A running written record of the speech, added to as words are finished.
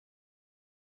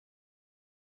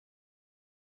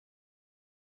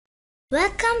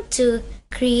Welcome to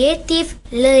Creative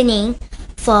Learning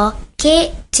for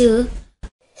K2.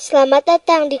 Selamat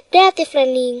datang di Creative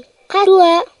Learning K2.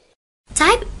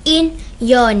 Type in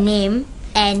your name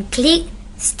and click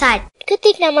Start.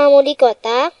 Ketik namamu di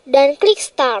kotak dan klik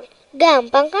Start.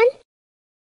 Gampang kan?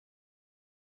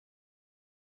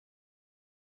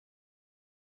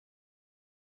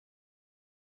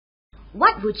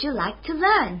 What would you like to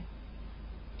learn?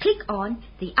 Click on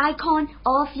the icon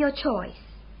of your choice.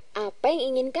 Apa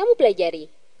yang ingin kamu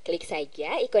pelajari? Klik saja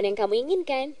ikon yang kamu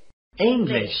inginkan.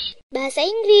 English. Bahasa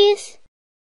Inggris.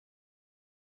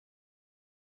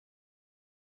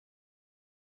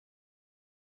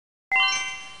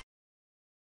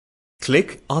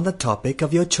 Click on the topic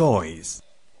of your choice.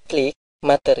 Klik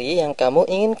materi yang kamu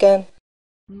inginkan.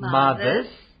 Mothers,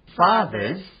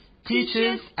 Fathers,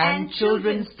 Teachers and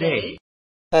Children's Day.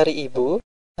 Hari Ibu,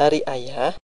 Hari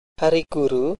Ayah, Hari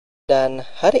Guru, dan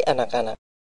Hari Anak-anak.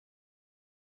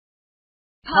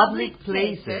 Public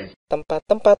places,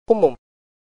 Tempat-tempat umum,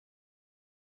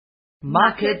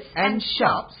 markets and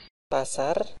shops.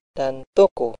 pasar, dan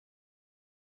toko.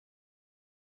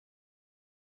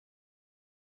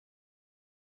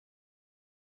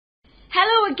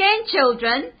 Hello again,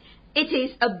 children. It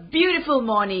is a beautiful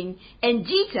morning and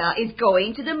Gita is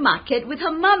going to the market with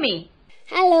her mummy.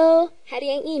 Halo, hari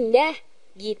yang indah.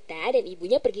 Gita dan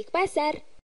ibunya pergi ke pasar.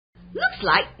 Looks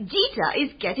like Gita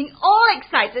is getting all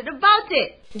excited about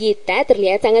it. Gita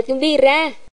terlihat sangat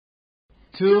gembira.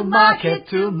 To market,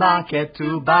 to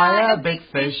buy a big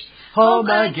fish.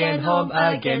 Home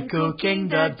again,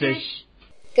 cooking the dish.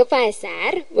 Ke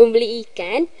pasar, membeli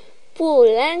ikan,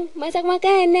 pulang masak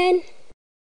makanan.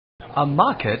 A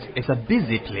market is a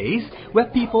busy place where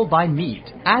people buy meat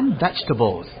and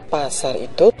vegetables. Pasar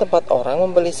itu tempat orang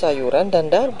membeli sayuran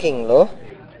dan daging loh.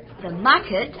 The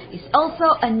market is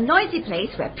also a noisy place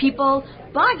where people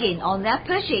bargain on their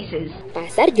purchases.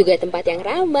 Pasar juga tempat yang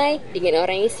ramai dengan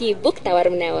orang yang sibuk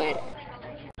tawar-menawar.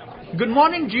 Good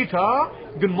morning, Gita.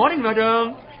 Good morning,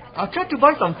 madam. I tried to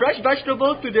buy some fresh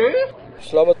vegetables today.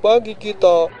 Selamat pagi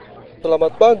kita.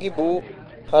 Selamat pagi Bu.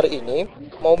 Hari ini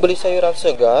mau beli sayuran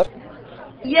segar?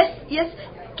 Yes.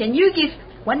 Can you give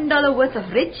 $1 worth of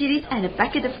red chilies and a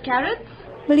packet of carrots?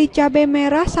 Beli cabai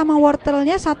merah sama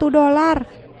wortelnya $1.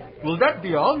 Will that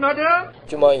be all, madam?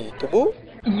 Cuma itu Bu?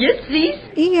 Yes, please.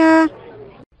 Iya.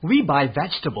 We buy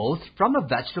vegetables from a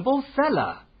vegetable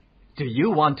seller. Do you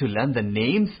want to learn the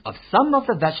names of some of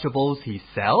the vegetables he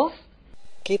sells?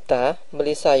 Kita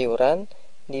beli sayuran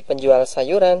di penjual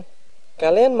sayuran.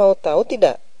 Kalian mau tahu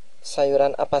tidak?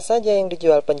 Sayuran apa saja yang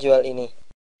dijual penjual ini?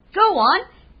 Go on,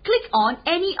 click on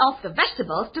any of the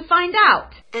vegetables to find out.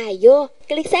 Ayo,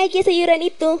 klik saja sayuran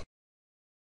itu.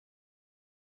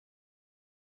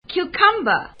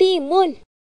 Cucumber, Timun,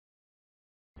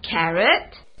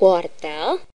 carrot,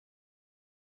 wortel,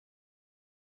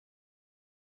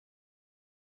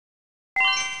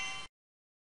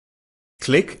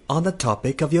 Click on the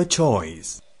topic of your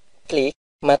choice. Klik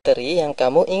materi yang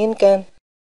kamu inginkan.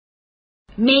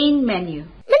 main menu,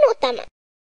 Menu utama.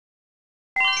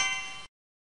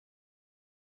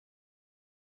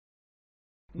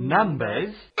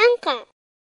 Numbers, Angka.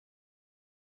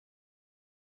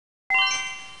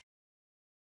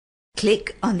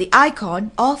 Click on the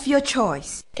icon of your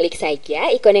choice. klik saja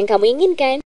ikon yang kamu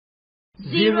inginkan.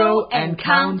 zero and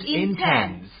count in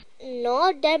tens.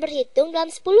 0 dan berhitung dalam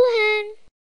sepuluhan.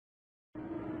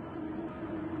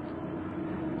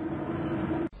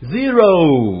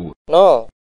 0. 0.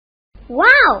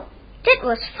 Wow, that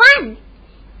was fun.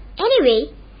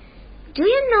 Anyway, do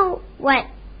you know what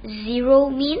 0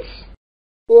 means?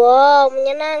 Wow,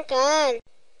 menyenangkan.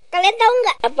 Kalian tahu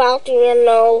nggak apa artinya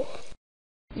no?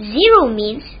 0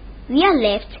 means we are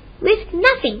left with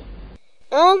nothing.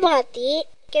 Oh, berarti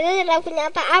kita tidak punya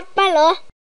apa-apa loh.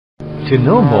 To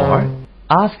know more,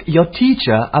 ask your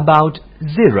teacher about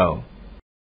 0.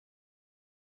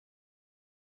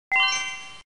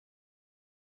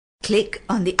 Click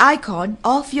on the icon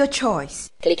of your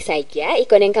choice. Klik saja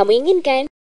ikon yang kamu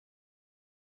inginkan.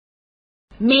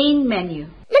 main menu,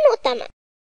 Menu utama.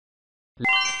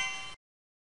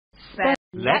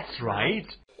 Let's write.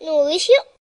 Nulis yuk.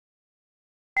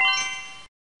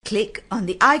 Click on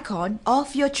the icon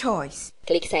of your choice.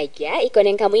 Klik saja ikon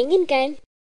yang kamu inginkan.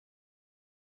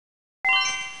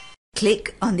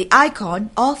 Click on the icon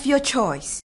of your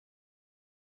choice.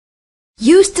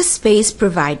 Use the space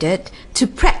provided to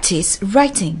practice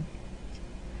writing.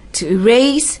 To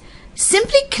erase,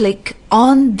 simply click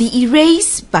on the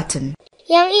Erase button.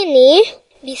 Yang ini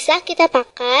bisa kita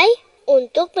pakai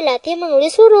untuk berlatih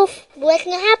menulis huruf. Buat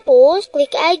ngehapus,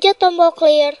 klik aja tombol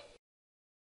clear.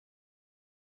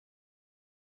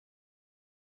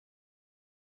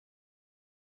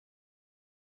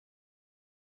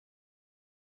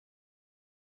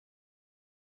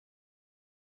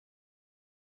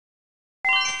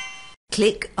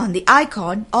 Click on the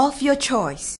icon of your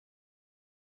choice.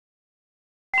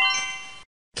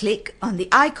 Click on the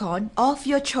icon of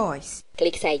your choice.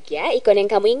 Klik saja ikon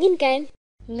yang kamu inginkan.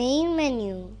 Main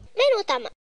menu. Menu utama.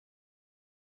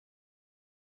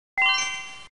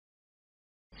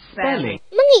 Spelling.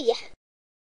 Mengiyah.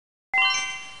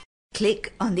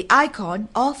 Click on the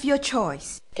icon of your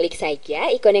choice. Klik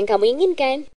saja ikon yang kamu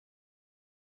inginkan.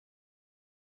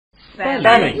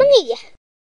 Spelling. Mengiyah.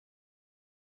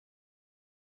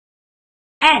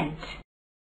 Ant.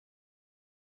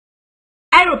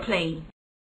 Aeroplane.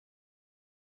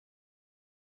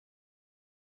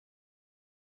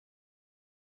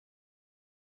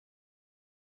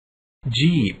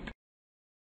 Jeep.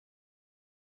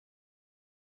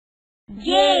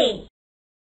 J.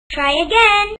 Try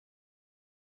again.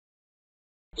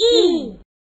 E.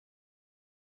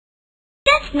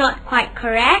 That's not quite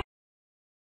correct.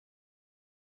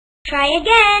 Try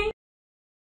again.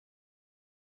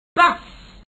 Bus.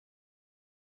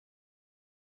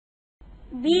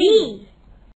 B.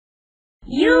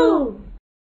 U.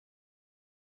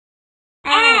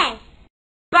 S.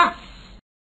 Bus.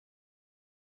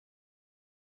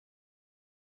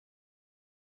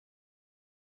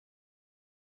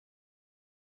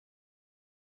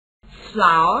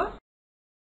 Flower.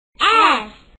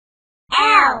 S.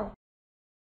 L.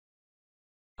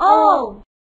 O.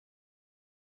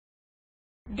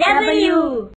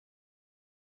 W.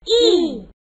 E.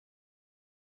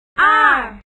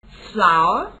 R.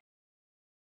 Flower.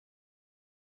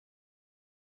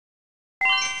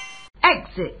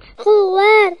 Exit.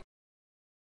 Keluar.